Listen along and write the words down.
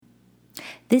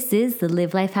This is the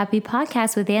Live Life Happy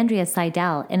podcast with Andrea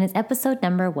Seidel, and it's episode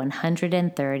number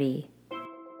 130.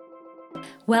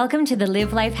 Welcome to the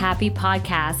Live Life Happy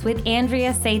podcast with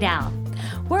Andrea Seidel.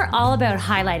 We're all about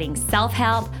highlighting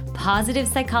self-help, positive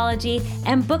psychology,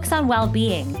 and books on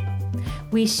well-being.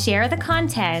 We share the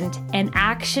content and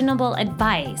actionable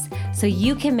advice so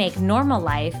you can make normal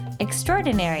life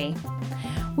extraordinary.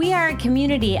 We are a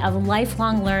community of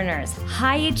lifelong learners,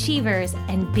 high achievers,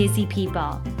 and busy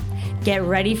people. Get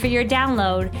ready for your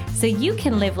download so you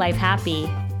can live life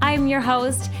happy. I'm your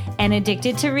host and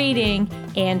addicted to reading,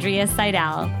 Andrea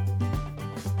Seidel.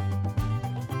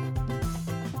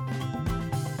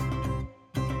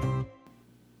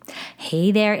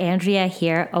 Hey there, Andrea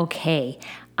here. Okay.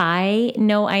 I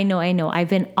know. I've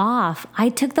been off. I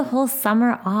took the whole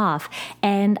summer off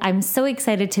and I'm so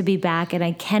excited to be back. And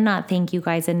I cannot thank you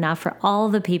guys enough for all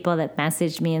the people that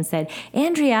messaged me and said,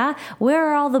 Andrea, where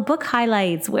are all the book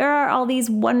highlights? Where are all these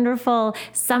wonderful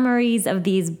summaries of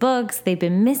these books? They've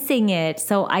been missing it.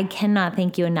 So I cannot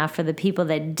thank you enough for the people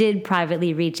that did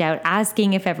privately reach out,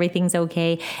 asking if everything's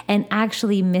okay and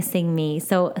actually missing me.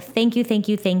 So thank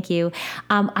you.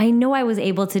 I know I was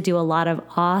able to do a lot of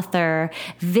author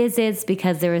visits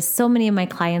because there were so many of my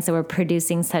clients that were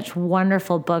producing such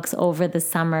wonderful books over the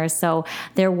summer. So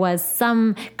there was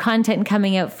some content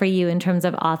coming out for you in terms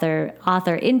of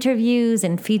author interviews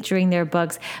and featuring their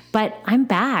books. But I'm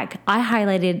back. I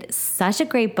highlighted such a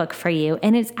great book for you,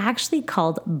 and it's actually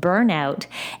called Burnout.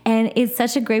 And it's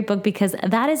such a great book because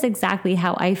that is exactly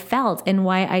how I felt and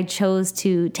why I chose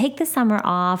to take the summer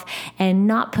off and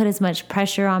not put as much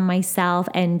pressure on myself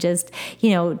and just,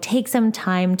 take some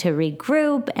time to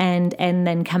regroup and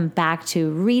then come back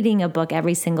to reading a book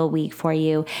every single week for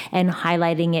you and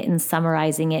highlighting it and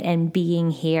summarizing it and being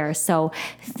here. So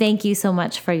thank you so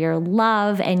much for your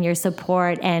love and your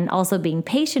support and also being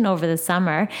patient over the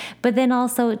summer, but then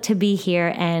also to be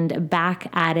here and back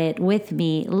at it with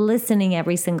me, listening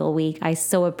every single week. I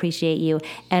so appreciate you.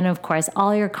 And of course,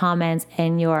 all your comments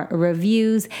and your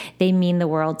reviews, they mean the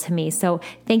world to me. So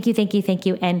thank you.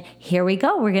 And here we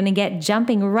go. We're going to get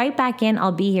jumping right back in.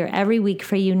 I'll be here every week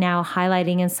for you now,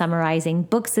 highlighting and summarizing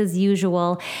books as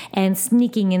usual and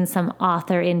sneaking in some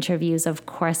author interviews, of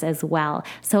course, as well.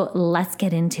 So let's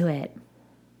get into it.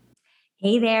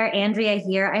 Hey there, Andrea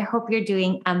here. I hope you're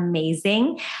doing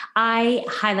amazing. I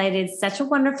highlighted such a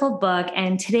wonderful book,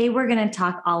 and today we're going to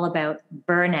talk all about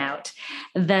burnout,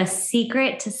 the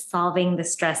secret to solving the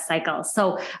stress cycle.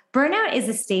 So burnout is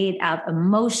a state of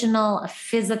emotional,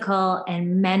 physical,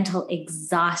 and mental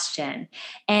exhaustion,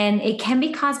 and it can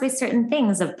be caused by certain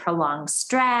things of prolonged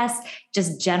stress,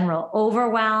 just general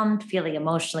overwhelm, feeling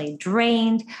emotionally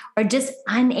drained, or just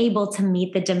unable to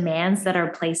meet the demands that are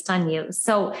placed on you.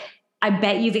 So I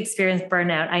bet you've experienced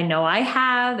burnout. I know I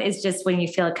have. It's just when you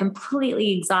feel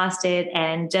completely exhausted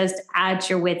and just at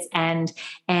your wit's end,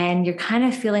 and you're kind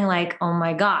of feeling like, oh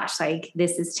my gosh, like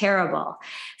this is terrible.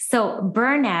 So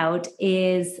burnout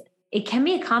it can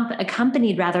be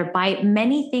accompanied rather by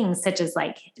many things such as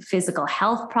like physical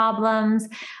health problems,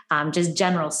 just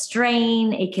general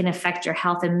strain. It can affect your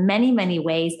health in many, many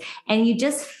ways. And you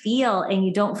just feel and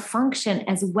you don't function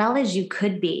as well as you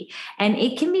could be. And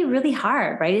it can be really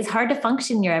hard, right? It's hard to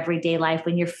function in your everyday life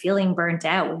when you're feeling burnt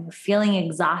out, when you're feeling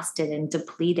exhausted and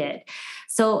depleted.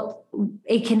 So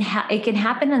it can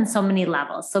happen on so many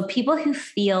levels. So people who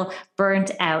feel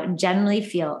burnt out generally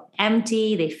feel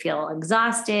empty, they feel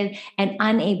exhausted and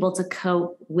unable to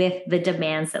cope with the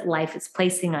demands that life is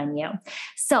placing on you.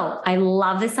 So I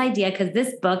love this idea because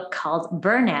this book called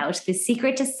Burnout, The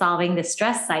Secret to Solving the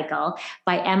Stress Cycle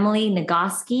by Emily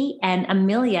Nagoski and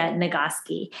Amelia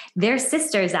Nagoski. They're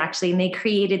sisters actually, and they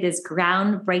created this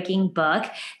groundbreaking book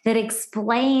that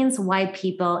explains why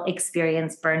people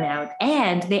experience burnout.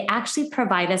 And they actually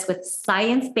provide us with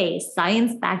science-based,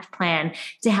 science-backed plan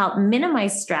to help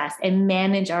minimize stress and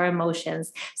manage our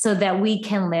emotions so that we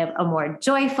can live a more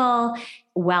joyful,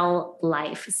 well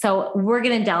life. So we're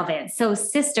going to delve in. So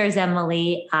sisters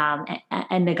Emily and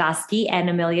Nagoski and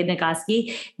Amelia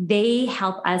Nagoski, they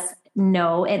help us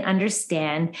know and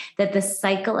understand that the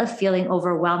cycle of feeling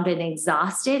overwhelmed and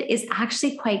exhausted is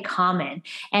actually quite common.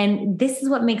 And this is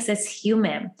what makes us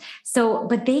human. So,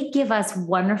 but they give us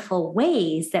wonderful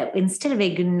ways that instead of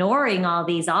ignoring all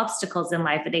these obstacles in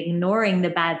life and ignoring the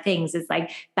bad things, it's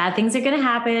like bad things are going to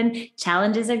happen,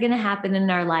 challenges are going to happen in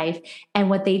our life. And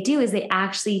what they do is they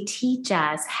actually teach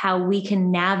us how we can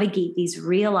navigate these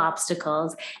real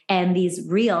obstacles and these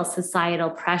real societal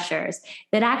pressures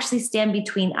that actually stand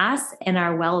between us and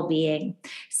our well-being.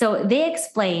 So they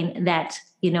explain that,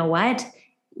 you know what?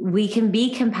 we can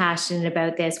be compassionate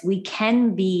about this. We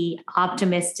can be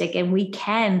optimistic and we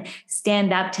can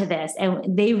stand up to this.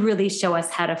 And they really show us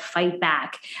how to fight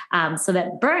back so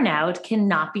that burnout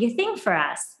cannot be a thing for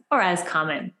us or as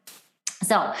common.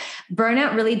 So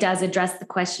burnout really does address the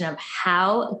question of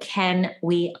how can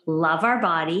we love our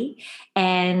body?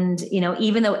 And,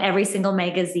 even though every single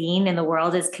magazine in the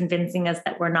world is convincing us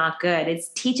that we're not good, it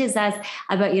teaches us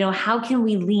about, how can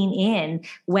we lean in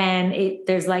when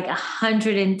there's like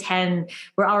 110,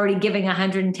 we're already giving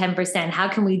 110%. How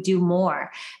can we do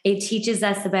more? It teaches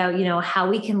us about, how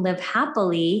we can live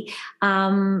happily,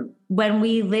 when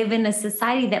we live in a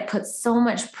society that puts so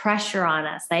much pressure on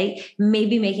us, right?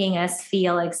 Maybe making us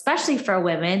feel, especially for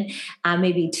women,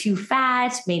 maybe too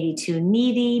fat, maybe too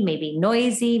needy, maybe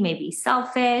noisy, maybe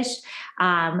selfish.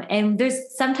 And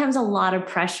there's sometimes a lot of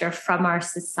pressure from our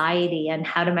society and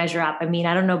how to measure up. I mean,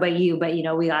 I don't know about you, but,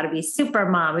 we got to be super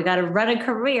mom. We got to run a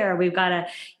career. We've got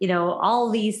to, all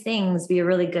these things, be a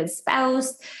really good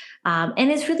spouse. And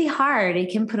it's really hard.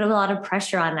 It can put a lot of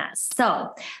pressure on us.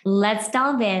 So let's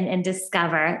delve in and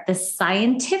discover the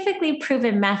scientifically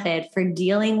proven method for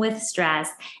dealing with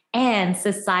stress and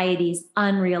society's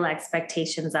unreal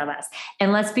expectations of us.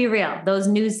 And let's be real, those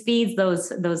news feeds,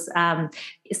 those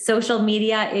social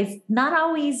media is not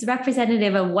always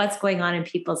representative of what's going on in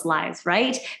people's lives,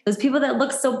 right? Those people that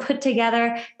look so put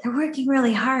together, they're working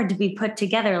really hard to be put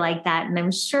together like that. And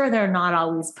I'm sure they're not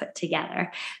always put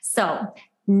together. So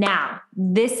now,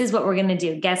 this is what we're going to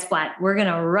do. Guess what? We're going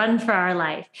to run for our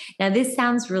life. Now, this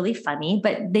sounds really funny,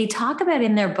 but they talk about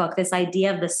in their book this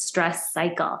idea of the stress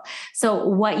cycle. So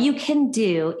what you can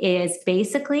do is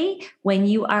basically when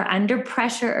you are under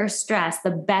pressure or stress,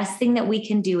 the best thing that we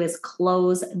can do is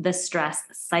close the stress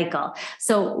cycle.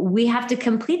 So we have to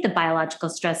complete the biological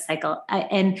stress cycle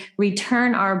and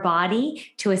return our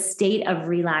body to a state of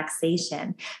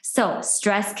relaxation. So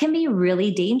stress can be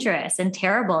really dangerous and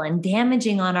terrible and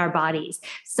damaging on our bodies.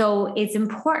 So it's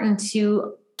important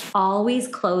to always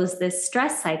close this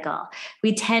stress cycle.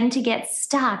 We tend to get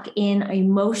stuck in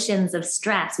emotions of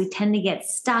stress. We tend to get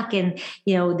stuck in,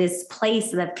 this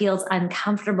place that feels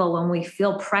uncomfortable when we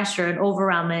feel pressure and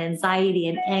overwhelm and anxiety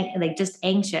and just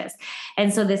anxious.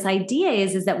 And so this idea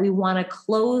is that we want to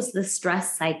close the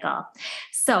stress cycle.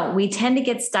 So we tend to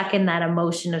get stuck in that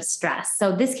emotion of stress.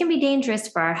 So this can be dangerous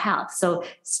for our health. So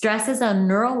stress is a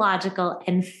neurological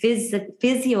and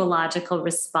physiological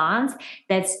response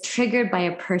that's triggered by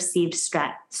a perceived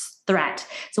threat.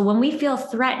 So when we feel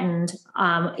threatened,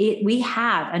 we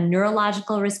have a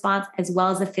neurological response as well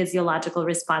as a physiological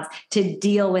response to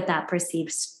deal with that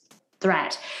perceived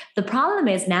threat. The problem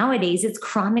is nowadays it's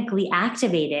chronically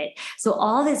activated. So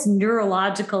all this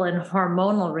neurological and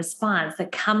hormonal response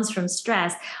that comes from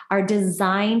stress are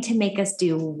designed to make us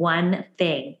do one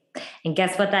thing. And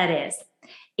guess what that is?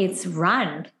 It's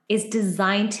run. It's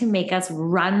designed to make us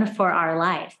run for our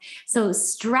life. So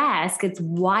stress gets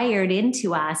wired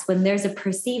into us when there's a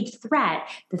perceived threat.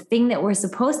 The thing that we're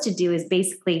supposed to do is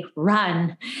basically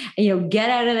run, get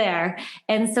out of there.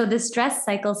 And so the stress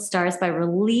cycle starts by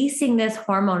releasing this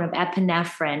hormone of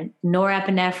epinephrine,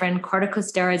 norepinephrine,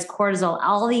 corticosteroids, cortisol,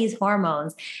 all these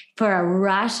hormones for a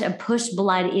rush and push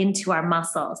blood into our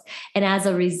muscles. And as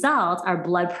a result, our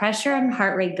blood pressure and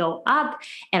heart rate go up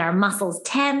and our muscles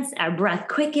tense, our breath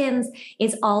quickens.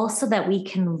 It's also that we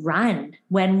can run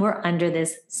when we're under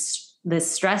this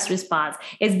stress response.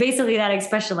 It's basically that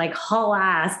expression like haul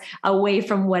ass away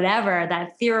from whatever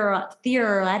that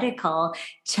theoretical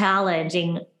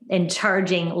challenging and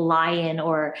charging lion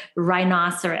or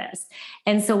rhinoceros.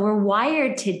 And so we're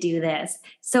wired to do this.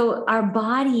 So our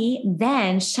body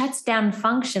then shuts down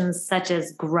functions such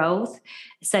as growth,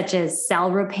 such as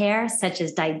cell repair, such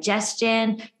as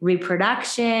digestion,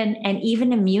 reproduction, and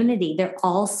even immunity. They're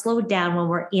all slowed down when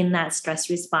we're in that stress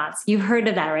response. You've heard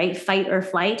of that, right? Fight or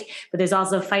flight, but there's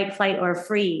also fight, flight, or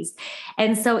freeze.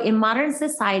 And so in modern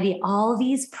society, all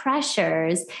these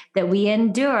pressures that we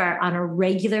endure on a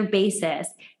regular basis,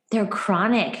 they're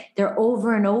chronic, they're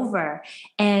over and over.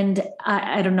 And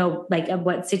I don't know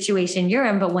what situation you're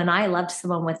in, but when I loved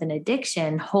someone with an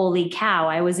addiction, holy cow,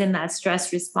 I was in that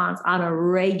stress response on a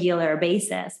regular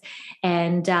basis.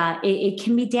 And it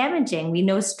can be damaging. We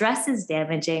know stress is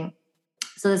damaging.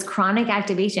 So this chronic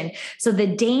activation. So the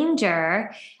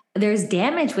danger, there's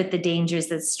damage with the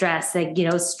dangers of stress.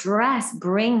 Stress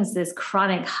brings this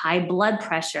chronic high blood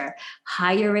pressure,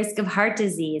 higher risk of heart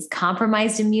disease,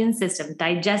 compromised immune system,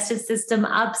 digestive system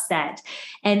upset.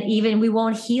 And even we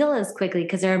won't heal as quickly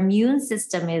because our immune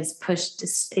system is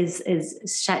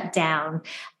shut down.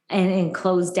 and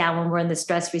close down when we're in the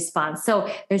stress response.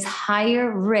 So there's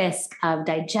higher risk of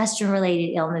digestion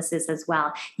related illnesses as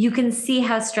well. You can see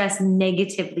how stress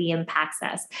negatively impacts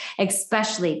us,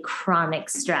 especially chronic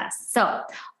stress. So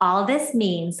all this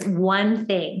means one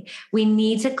thing: we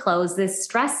need to close this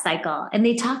stress cycle. And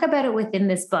they talk about it within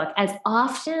this book. As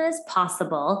often as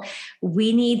possible,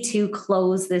 we need to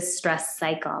close this stress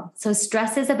cycle. So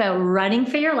stress is about running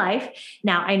for your life.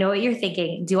 Now, I know what you're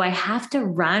thinking. Do I have to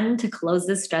run to close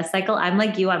this stress cycle? I'm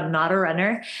like you, I'm not a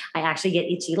runner. I actually get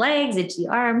itchy legs, itchy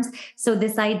arms. So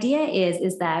this idea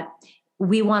is that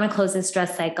we want to close this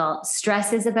stress cycle.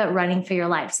 Stress is about running for your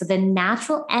life. So the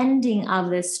natural ending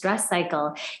of this stress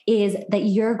cycle is that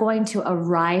you're going to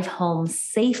arrive home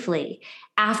safely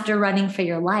after running for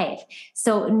your life.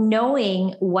 So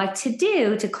knowing what to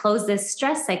do to close this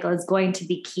stress cycle is going to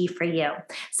be key for you.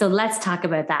 So let's talk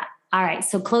about that. All right,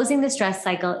 so closing the stress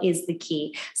cycle is the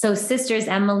key. So sisters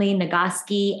Emily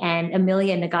Nagoski and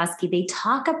Amelia Nagoski, they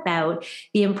talk about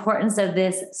the importance of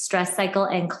this stress cycle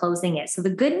and closing it. So the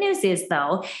good news is,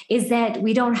 though, is that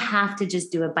we don't have to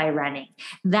just do it by running.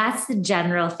 That's the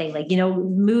general thing. Like,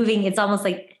 moving, it's almost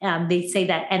like they say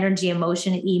that energy,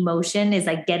 emotion is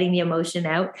like getting the emotion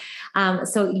out.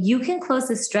 So you can close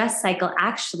the stress cycle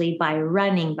actually by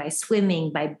running, by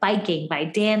swimming, by biking, by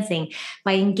dancing,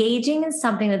 by engaging in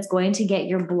something that's going to get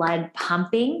your blood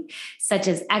pumping, such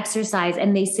as exercise.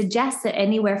 And they suggest that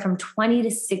anywhere from 20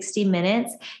 to 60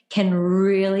 minutes can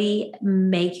really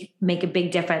make a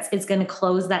big difference. It's going to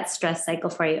close that stress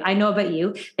cycle for you. I know about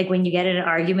you, like when you get in an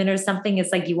argument or something,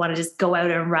 it's like you want to just go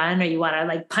out and run, or you want to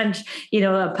like punch,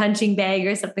 a punching bag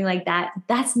or something like that.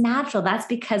 That's natural. That's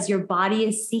because your body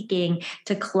is seeking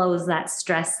to close that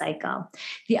stress cycle.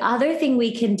 The other thing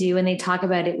we can do, and they talk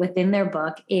about it within their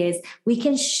book, is we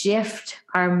can shift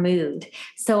our mood.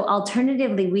 So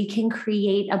alternatively, we can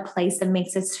create a place that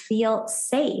makes us feel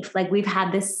safe, like we've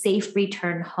had this safe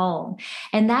return home.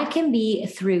 And that can be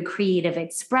through creative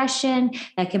expression,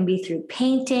 that can be through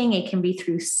painting, it can be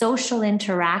through social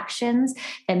interactions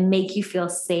that make you feel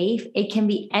safe. It can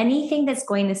be anything that's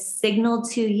going to signal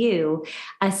to you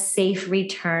a safe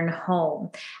return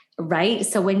home. Right?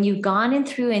 So when you've gone in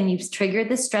through and you've triggered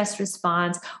the stress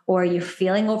response, or you're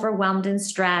feeling overwhelmed and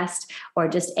stressed or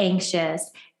just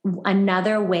anxious,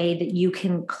 another way that you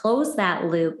can close that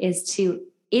loop is to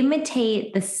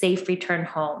imitate the safe return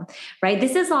home, right?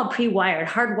 This is all pre-wired,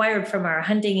 hardwired from our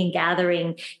hunting and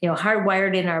gathering,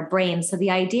 hardwired in our brain. So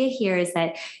the idea here is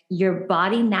that your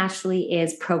body naturally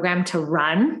is programmed to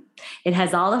run. It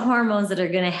has all the hormones that are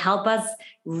going to help us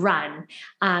run.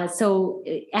 So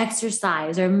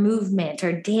exercise or movement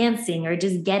or dancing or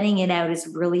just getting it out is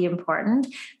really important.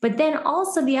 But then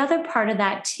also the other part of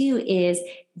that too is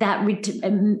that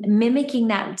mimicking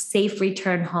that safe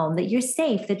return home, that you're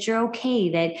safe, that you're okay,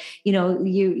 that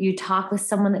you talk with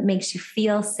someone that makes you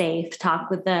feel safe, talk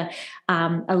with a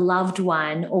loved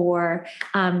one, or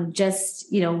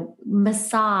just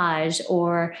massage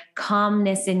or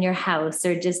calmness in your house,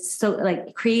 or just so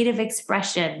like creative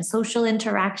expression, social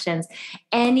interactions,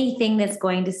 anything that's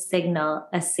going to signal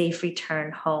a safe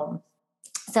return home.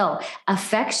 So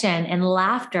affection and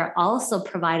laughter also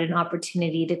provide an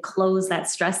opportunity to close that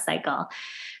stress cycle.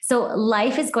 So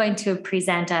life is going to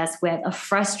present us with a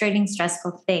frustrating,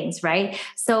 stressful things, right?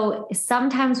 So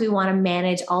sometimes we want to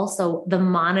manage also the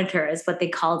monitor, is what they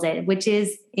called it, which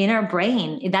is in our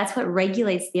brain. That's what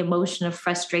regulates the emotion of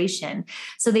frustration.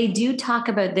 So they do talk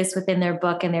about this within their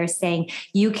book, and they're saying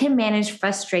you can manage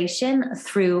frustration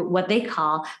through what they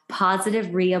call positive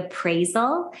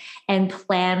reappraisal and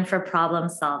plan for problem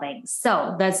solving.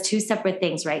 So that's two separate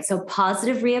things, right? So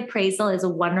positive reappraisal is a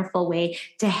wonderful way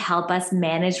to help us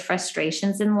manage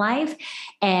frustrations in life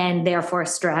and therefore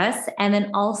stress. And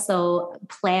then also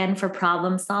plan for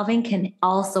problem solving can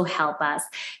also help us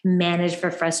manage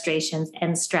for frustrations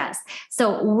and stress.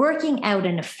 So working out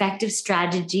an effective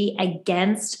strategy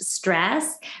against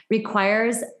stress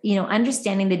requires,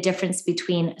 understanding the difference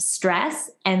between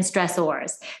stress and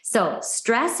stressors. So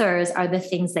stressors are the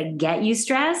things that get you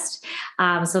stressed.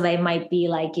 So they might be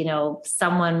like,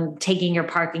 someone taking your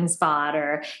parking spot,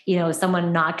 or,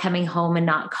 someone not coming home and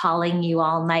not calling you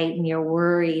all night and you're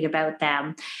worried about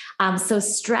them. So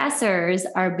stressors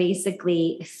are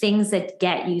basically things that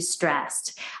get you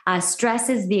stressed. Stress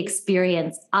is the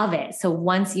experience of it. So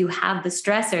once you have the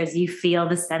stressors, you feel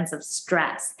the sense of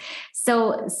stress.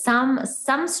 So some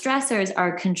stressors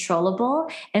are controllable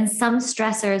and some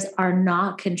stressors are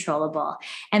not controllable.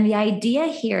 And the idea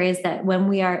here is that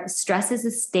when stress is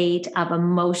a state of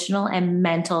emotional and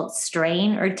mental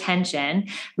strain or tension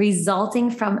resulting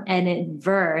from an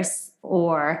adverse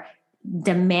or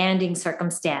demanding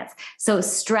circumstance. So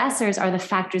stressors are the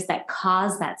factors that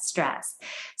cause that stress.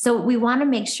 So we want to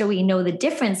make sure we know the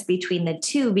difference between the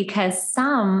two, because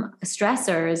some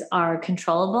stressors are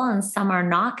controllable and some are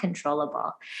not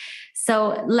controllable.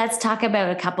 So let's talk about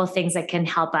a couple of things that can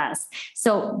help us.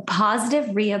 So positive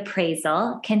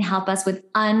reappraisal can help us with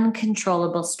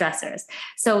uncontrollable stressors.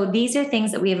 So these are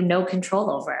things that we have no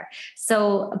control over.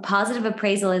 So positive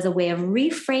appraisal is a way of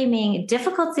reframing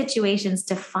difficult situations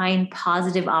to find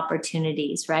positive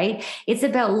opportunities, right? It's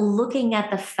about looking at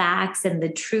the facts and the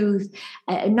truth,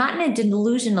 not in a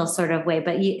delusional sort of way,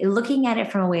 but looking at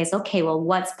it from a way as, okay, well,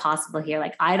 what's possible here?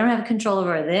 Like, I don't have control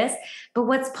over this, but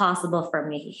what's possible for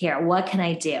me here? What can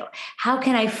I do? How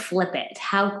can I flip it?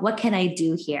 What can I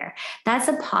do here? That's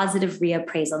a positive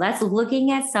reappraisal. That's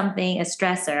looking at something, a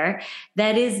stressor,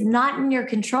 that is not in your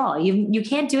control. You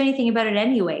can't do anything about it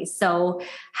anyway. So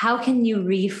how can you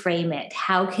reframe it?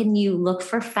 How can you look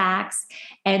for facts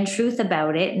and truth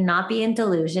about it, not be in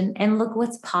delusion, and look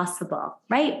what's possible,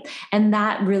 right? And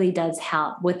that really does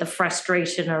help with the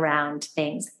frustration around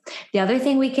things. The other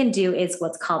thing we can do is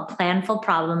what's called planful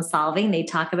problem solving. They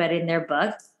talk about it in their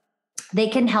book. They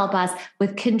can help us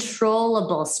with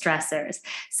controllable stressors.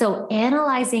 So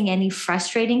analyzing any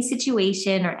frustrating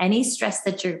situation or any stress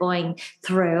that you're going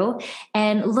through,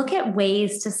 and look at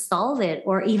ways to solve it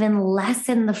or even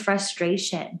lessen the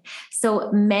frustration. So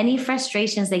many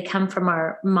frustrations, they come from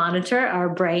our monitor, our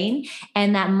brain,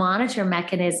 and that monitor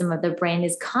mechanism of the brain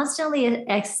is constantly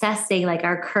assessing like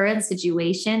our current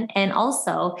situation and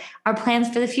also our plans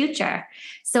for the future.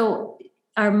 So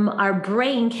our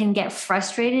brain can get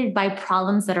frustrated by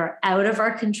problems that are out of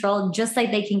our control, just like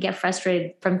they can get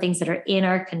frustrated from things that are in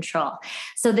our control.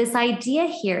 So this idea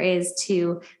here is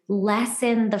to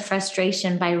lessen the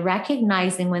frustration by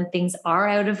recognizing when things are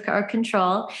out of our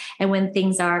control and when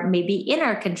things are maybe in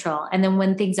our control. And then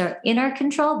when things are in our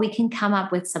control, we can come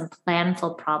up with some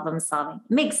planful problem solving.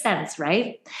 Makes sense,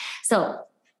 right? So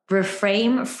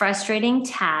reframe frustrating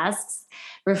tasks.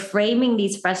 Reframing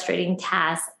these frustrating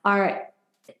tasks are,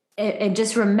 and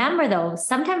just remember though,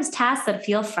 sometimes tasks that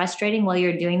feel frustrating while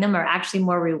you're doing them are actually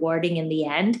more rewarding in the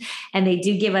end. And they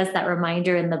do give us that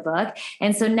reminder in the book.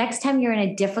 And so next time you're in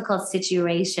a difficult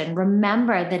situation,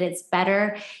 remember that it's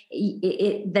better,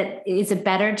 that it's a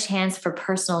better chance for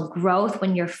personal growth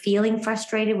when you're feeling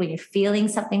frustrated, when you're feeling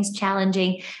something's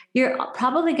challenging. You're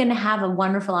probably going to have a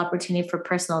wonderful opportunity for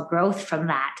personal growth from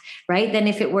that, right? Than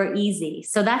if it were easy.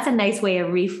 So that's a nice way of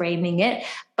reframing it.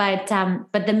 But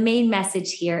the main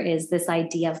message here is this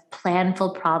idea of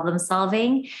planful problem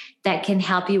solving that can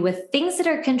help you with things that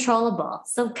are controllable.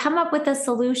 So come up with a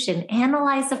solution,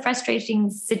 analyze the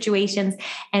frustrating situations,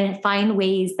 and find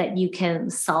ways that you can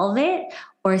solve it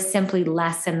or simply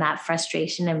lessen that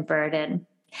frustration and burden.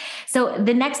 So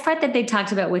the next part that they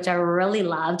talked about, which I really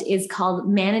loved, is called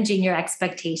managing your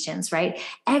expectations, right?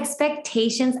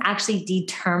 Expectations actually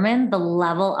determine the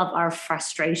level of our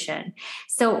frustration.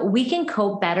 So we can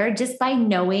cope better just by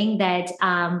knowing that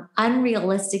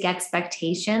unrealistic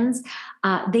expectations,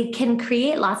 they can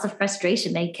create lots of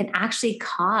frustration. They can actually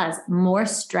cause more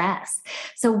stress.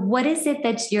 So what is it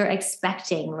that you're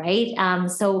expecting, right?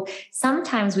 So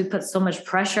sometimes we put so much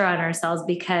pressure on ourselves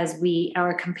because we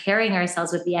are comparing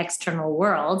ourselves with the external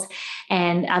world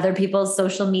and other people's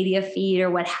social media feed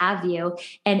or what have you.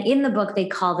 And in the book, they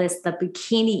call this the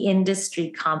bikini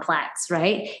industry complex,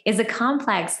 right? It's a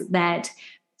complex that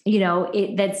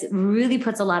that's really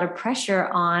puts a lot of pressure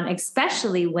on,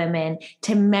 especially women,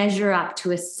 to measure up to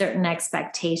a certain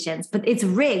expectations. But it's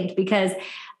rigged because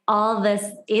all this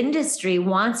industry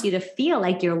wants you to feel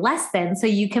like you're less than so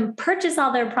you can purchase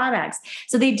all their products.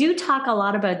 So they do talk a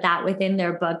lot about that within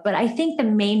their book. But I think the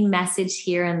main message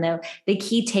here and the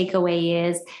key takeaway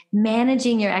is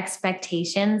managing your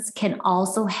expectations can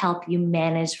also help you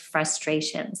manage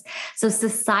frustrations. So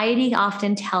society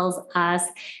often tells us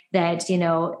that,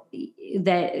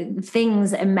 that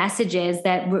things and messages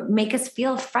that make us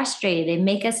feel frustrated, they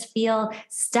make us feel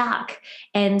stuck.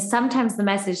 And sometimes the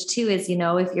message too is,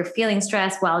 if you're feeling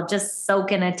stressed, well, just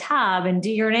soak in a tub and do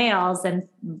your nails and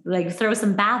like throw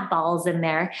some bath balls in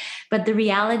there. But the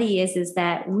reality is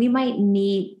that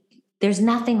there's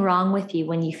nothing wrong with you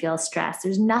when you feel stressed.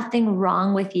 There's nothing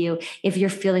wrong with you if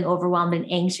you're feeling overwhelmed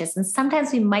and anxious. And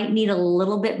sometimes we might need a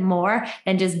little bit more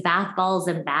than just bath balls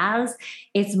and baths.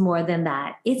 It's more than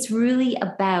that. It's really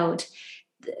about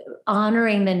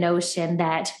honoring the notion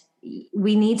that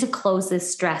we need to close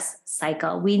this stress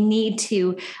cycle. We need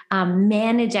to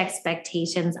manage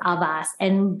expectations of us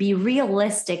and be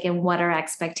realistic in what our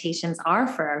expectations are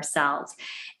for ourselves.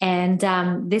 And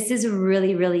this is a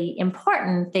really, really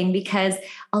important thing, because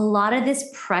a lot of this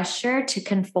pressure to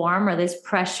conform, or this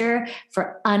pressure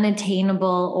for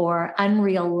unattainable or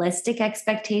unrealistic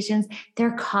expectations,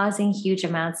 they're causing huge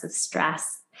amounts of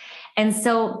stress. And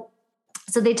so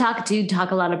they talk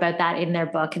a lot about that in their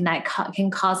book, and that can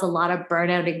cause a lot of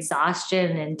burnout,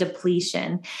 exhaustion, and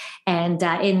depletion. And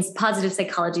in positive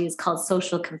psychology, it's called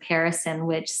social comparison,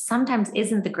 which sometimes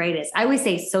isn't the greatest. I always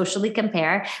say socially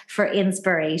compare for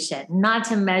inspiration, not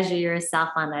to measure yourself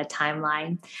on a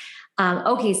timeline.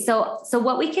 Okay, so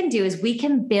what we can do is we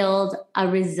can build a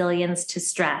resilience to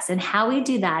stress, and how we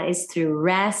do that is through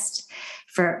rest,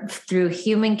 through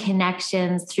human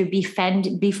connections, through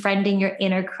befriending your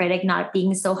inner critic, not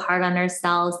being so hard on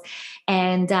ourselves,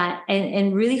 and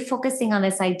really focusing on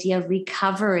this idea of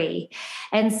recovery.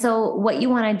 And so what you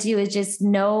want to do is just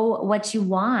know what you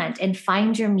want and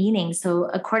find your meaning. So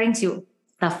according to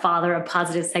the father of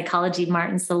positive psychology,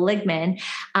 Martin Seligman,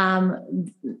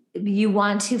 you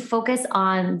want to focus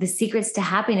on the secrets to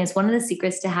happiness. One of the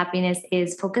secrets to happiness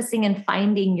is focusing and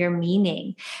finding your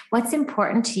meaning. What's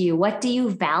important to you? What do you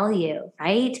value,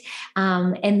 right?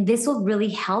 And this will really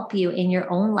help you in your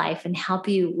own life and help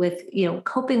you with,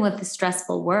 coping with the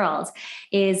stressful world,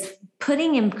 is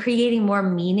putting and creating more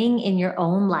meaning in your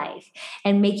own life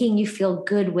and making you feel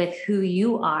good with who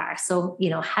you are. So,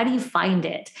 how do you find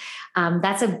it?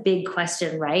 That's a big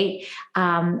question, right?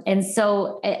 And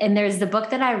there's the book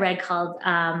that I read called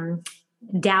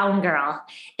Down Girl,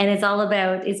 and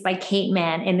it's by Kate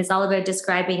Mann, and it's all about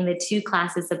describing the two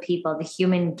classes of people, the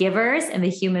human givers and the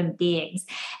human beings.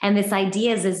 And this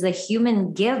idea is the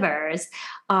human givers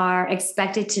are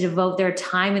expected to devote their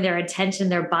time and their attention,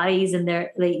 their bodies, and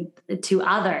to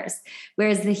others.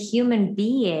 Whereas the human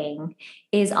being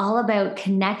is all about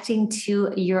connecting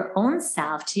to your own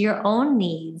self, to your own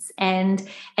needs, and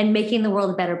making the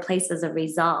world a better place as a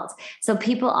result. So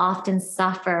people often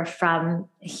suffer from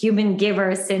human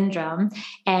giver syndrome,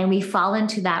 and we fall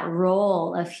into that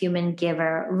role of human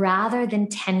giver rather than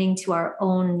tending to our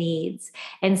own needs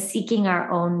and seeking our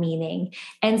own meaning.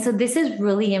 And so this is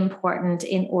really important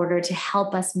in order to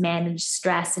help us manage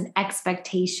stress and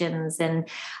expectations. And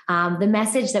the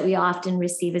message that we often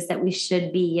receive is that we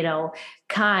should be,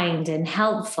 kind and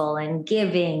helpful and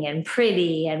giving and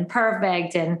pretty and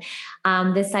perfect. And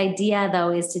this idea, though,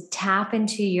 is to tap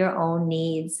into your own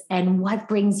needs and what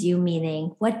brings you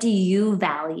meaning. What do you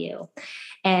value?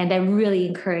 And I really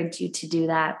encourage you to do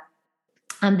that.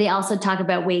 They also talk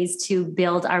about ways to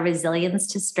build our resilience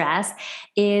to stress,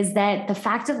 is that the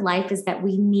fact of life is that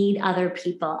we need other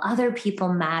people. Other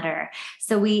people matter.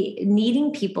 So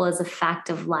needing people is a fact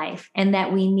of life, and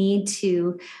that we need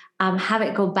to have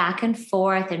it go back and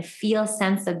forth and feel a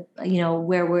sense of,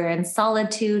 where we're in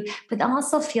solitude, but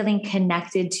also feeling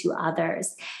connected to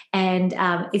others. And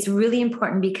it's really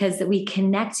important because we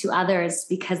connect to others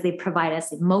because they provide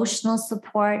us emotional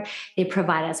support. They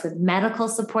provide us with medical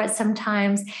support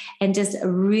sometimes, and just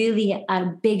really a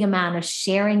big amount of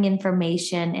sharing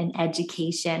information and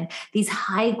education. These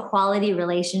high quality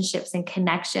relationships and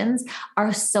connections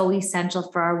are so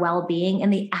essential for our well-being,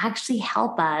 and they actually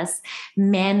help us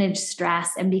manage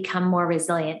stress and become more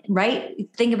resilient, right?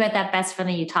 Think about that best friend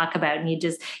that you talk about, and you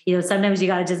just, sometimes you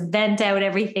got to just vent out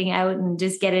everything out and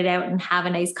just get it out and have a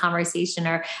nice conversation,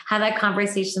 or have that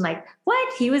conversation like,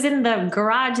 what? He was in the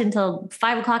garage until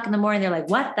 5 o'clock in the morning. They're like,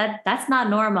 what? That's not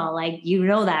normal. Like,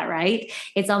 that, right?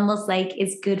 It's almost like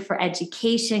it's good for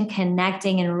education,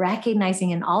 connecting and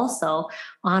recognizing, and also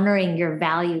honoring your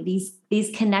value.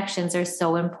 These connections are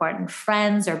so important.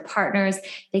 Friends or partners,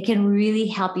 they can really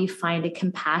help you find a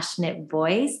compassionate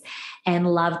voice and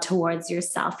love towards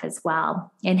yourself as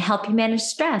well, and help you manage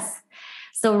stress.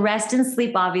 So rest and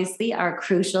sleep obviously are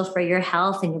crucial for your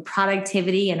health and your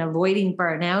productivity and avoiding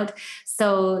burnout.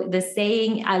 So the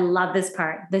saying, I love this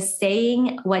part, the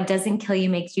saying, what doesn't kill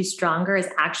you makes you stronger, is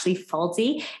actually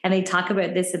faulty. And they talk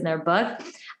about this in their book,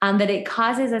 that it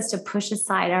causes us to push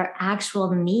aside our actual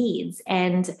needs.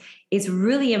 And it's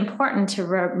really important to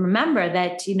remember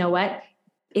that,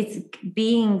 it's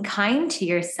being kind to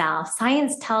yourself.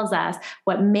 Science tells us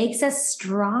what makes us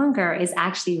stronger is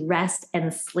actually rest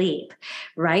and sleep,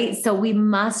 right? So we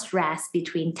must rest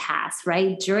between tasks,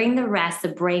 right? During the rest, the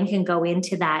brain can go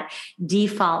into that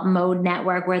default mode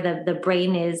network where the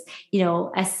brain is,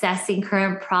 assessing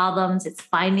current problems. It's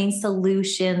finding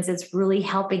solutions. It's really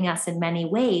helping us in many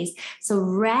ways. So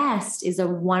rest is a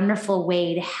wonderful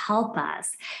way to help us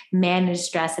manage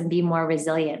stress and be more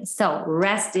resilient. So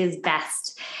rest is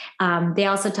best. They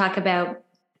also talk about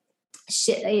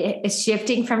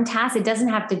shifting from tasks. It doesn't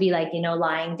have to be like,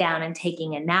 lying down and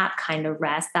taking a nap kind of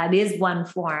rest. That is one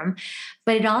form,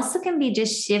 but it also can be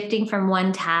just shifting from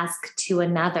one task to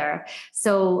another.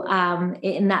 So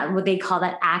in that, what they call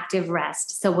that active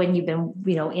rest. So when you've been,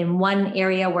 in one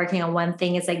area working on one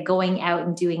thing, it's like going out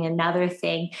and doing another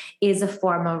thing is a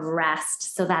form of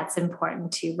rest. So that's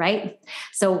important too, right?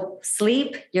 So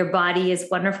sleep, your body is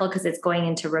wonderful because it's going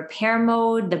into repair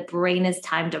mode. The brain is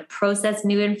time to process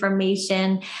new information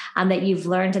that you've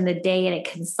learned in the day, and it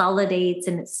consolidates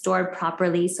and it's stored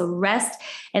properly. So rest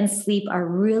and sleep are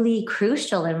really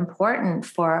crucial and important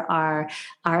for our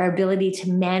ability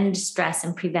to manage stress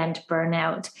and prevent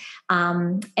burnout.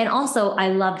 And also, I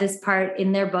love this part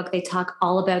in their book. They talk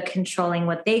all about controlling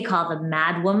what they call the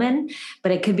mad woman,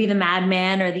 but it could be the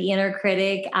madman or the inner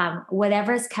critic,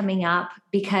 whatever's coming up,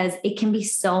 because it can be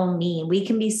so mean. We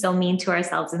can be so mean to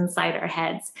ourselves inside our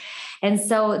heads. And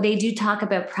so they do talk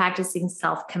about practicing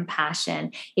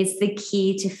self-compassion. It's the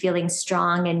key to feeling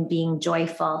strong and being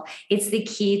joyful. It's the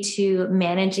key to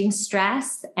managing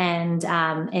stress and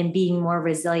being more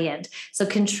resilient. So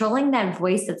controlling that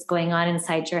voice that's going on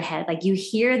inside your head, like you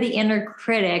hear the inner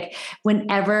critic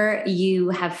whenever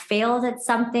you have failed at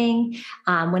something,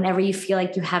 whenever you feel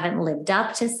like you haven't lived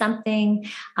up to something.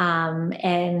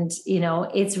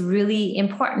 It's really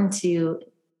important to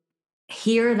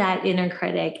hear that inner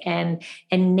critic and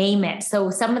name it. So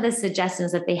some of the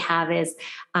suggestions that they have is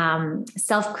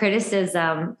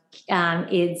self-criticism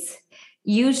is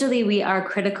usually we are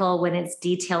critical when it's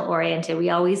detail oriented. We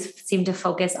always seem to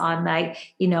focus on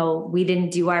we didn't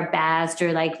do our best,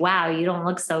 or like, wow, you don't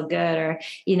look so good, or,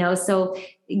 so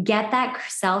get that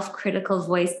self-critical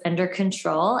voice under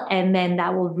control, and then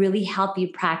that will really help you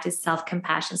practice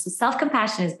self-compassion. So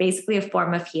self-compassion is basically a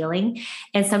form of healing.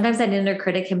 And sometimes that inner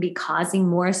critic can be causing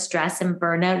more stress and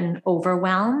burnout and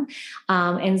overwhelm.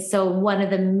 And so one of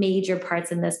the major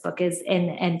parts in this book is,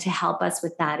 and to help us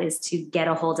with that, is to get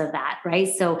a hold of that, right?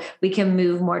 So we can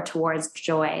move more towards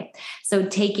joy. So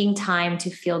taking time to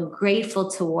feel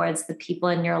grateful towards the people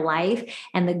in your life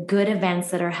and the good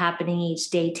events that are happening each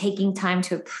day, taking time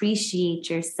to appreciate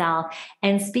yourself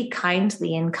and speak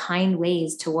kindly in kind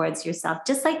ways towards yourself,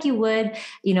 just like you would,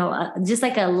 just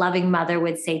like a loving mother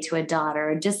would say to a daughter,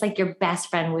 or just like your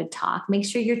best friend would talk. Make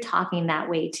sure you're talking that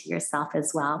way to yourself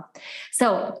as well.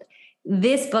 So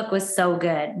this book was so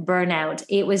good, Burnout.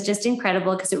 It was just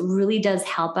incredible because it really does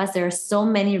help us. There are so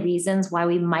many reasons why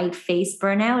we might face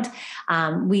burnout.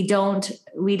 We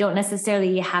don't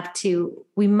necessarily have to,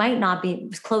 we might not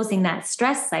be closing that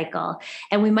stress cycle,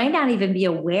 and we might not even be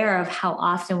aware of how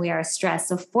often we are stressed.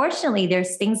 So fortunately,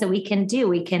 there's things that we can do.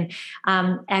 We can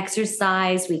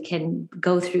exercise, we can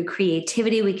go through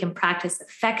creativity, we can practice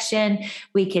affection,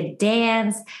 we can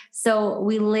dance. So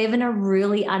we live in a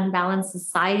really unbalanced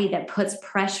society that puts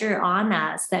pressure on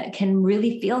us that can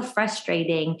really feel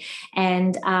frustrating.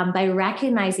 And by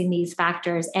recognizing these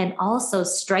factors and also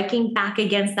striking back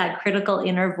against that critical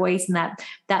inner voice and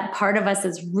that part of us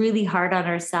that's really hard on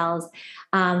ourselves,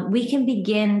 we can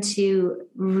begin to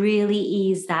really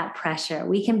ease that pressure.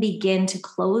 We can begin to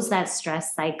close that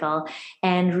stress cycle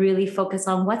and really focus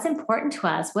on what's important to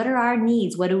us. What are our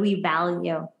needs? What do we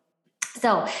value?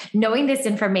 So knowing this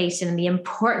information and the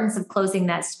importance of closing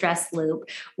that stress loop,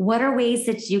 what are ways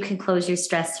that you can close your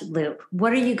stress loop?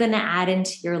 What are you going to add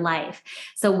into your life?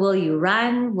 So will you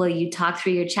run? Will you talk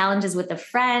through your challenges with a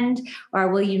friend? Or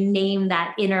will you name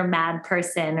that inner mad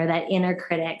person or that inner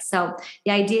critic? So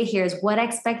the idea here is, what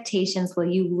expectations will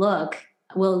you look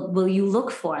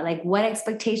for? Like, what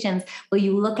expectations will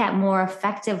you look at more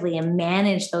effectively and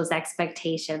manage those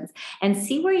expectations and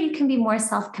see where you can be more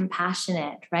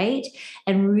self-compassionate, right?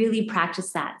 And really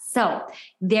practice that. So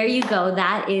there you go.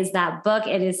 That is that book.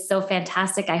 It is so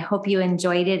fantastic. I hope you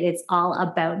enjoyed it. It's all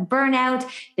about burnout,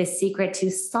 the secret to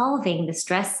solving the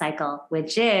stress cycle,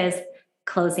 which is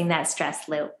closing that stress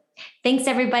loop. Thanks,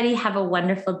 everybody. Have a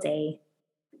wonderful day.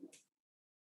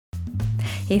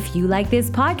 If you like this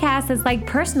podcast that's like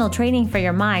personal training for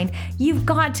your mind, you've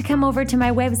got to come over to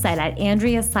my website at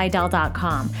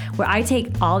andreaseidel.com, where I take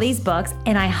all these books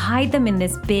and I hide them in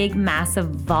this big, massive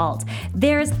vault.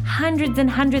 There's hundreds and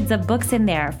hundreds of books in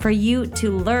there for you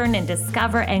to learn and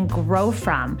discover and grow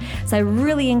from. So I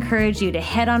really encourage you to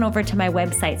head on over to my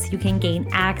website so you can gain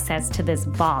access to this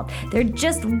vault. They're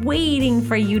just waiting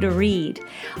for you to read.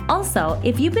 Also,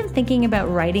 if you've been thinking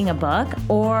about writing a book,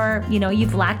 or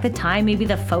you've lacked the time, maybe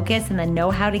the focus and the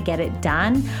know-how to get it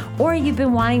done, or you've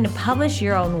been wanting to publish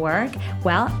your own work,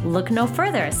 well, look no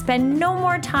further. Spend no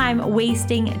more time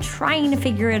wasting trying to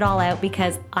figure it all out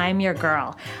because I'm your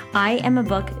girl. I am a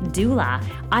book doula.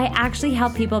 I actually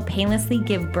help people painlessly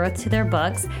give birth to their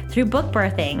books through book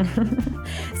birthing.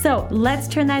 So let's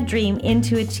turn that dream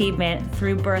into achievement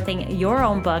through birthing your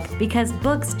own book, because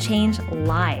books change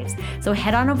lives. So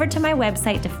head on over to my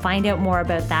website to find out more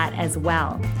about that as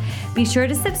well. Be sure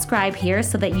to subscribe here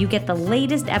so that you get the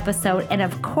latest episode, and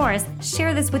of course,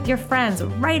 share this with your friends.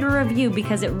 Write a review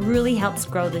because it really helps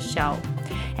grow the show.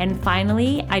 And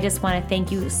finally, I just want to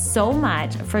thank you so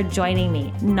much for joining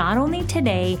me, not only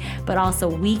today, but also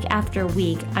week after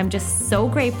week. I'm just so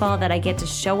grateful that I get to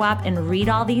show up and read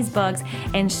all these books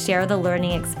and share the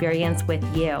learning experience with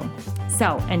you.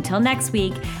 So until next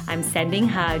week, I'm sending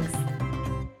hugs.